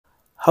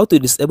How to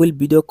disable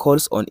video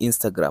calls on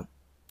Instagram.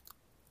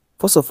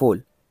 First of all,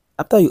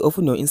 after you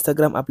open your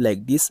Instagram app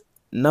like this,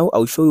 now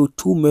I'll show you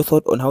two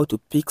methods on how to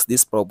fix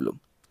this problem.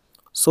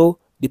 So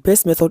the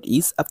first method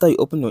is, after you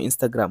open your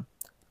Instagram,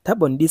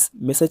 tap on this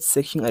message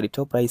section at the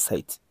top right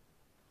side.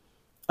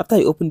 After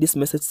you open this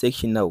message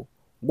section now,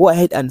 go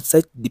ahead and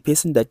set the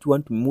person that you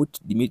want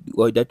to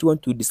or that you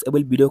want to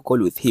disable video call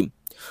with him.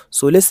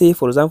 So let's say,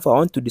 for example, I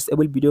want to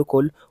disable video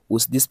call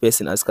with this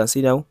person. As you can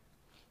see now,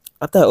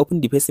 after I open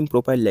the person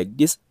profile like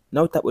this,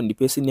 now tap on the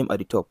person name at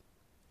the top.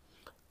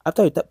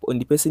 After you tap on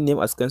the person name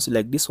as cancel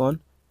like this one,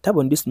 tap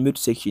on this mute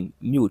section,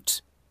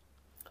 mute.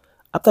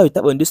 After you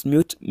tap on this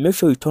mute, make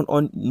sure you turn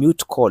on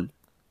mute call.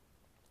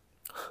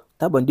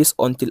 Tap on this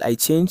until I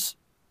change.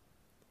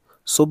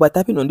 So by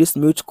tapping on this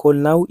mute call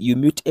now, you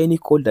mute any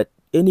call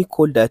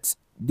that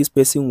this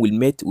person will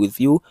meet with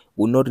you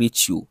will not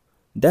reach you.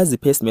 That's the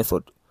first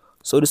method.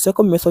 So the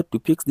second method to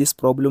fix this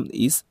problem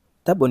is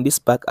tap on this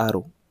back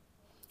arrow.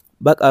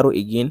 Back arrow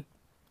again.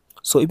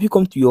 So if you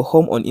come to your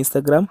home on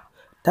Instagram,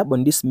 tap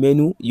on this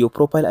menu, your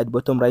profile at the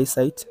bottom right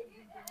side.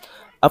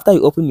 After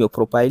you open your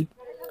profile,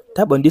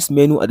 tap on this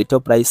menu at the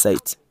top right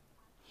side.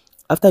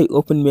 After you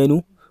open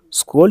menu,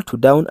 scroll to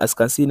down as you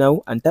can see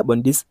now and tap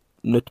on this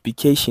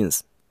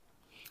notifications.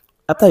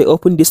 After you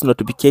open these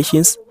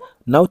notifications,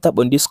 now tap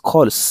on this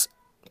calls.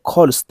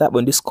 Tap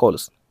on this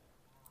calls.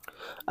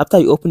 After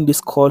you open these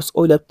calls,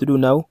 all you have to do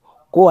now,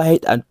 go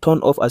ahead and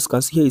turn off. As you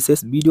can see here, it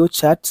says video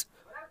chat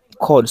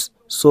calls.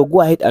 So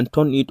go ahead and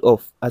turn it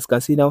off. As you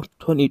can see now,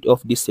 turn it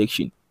off this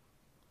section.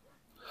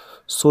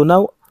 So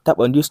now tap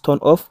on this turn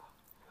off.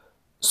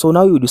 So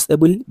now you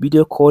disable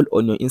video call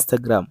on your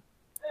Instagram.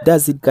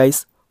 That's it,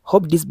 guys.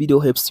 Hope this video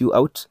helps you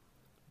out.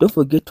 Don't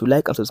forget to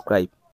like and subscribe.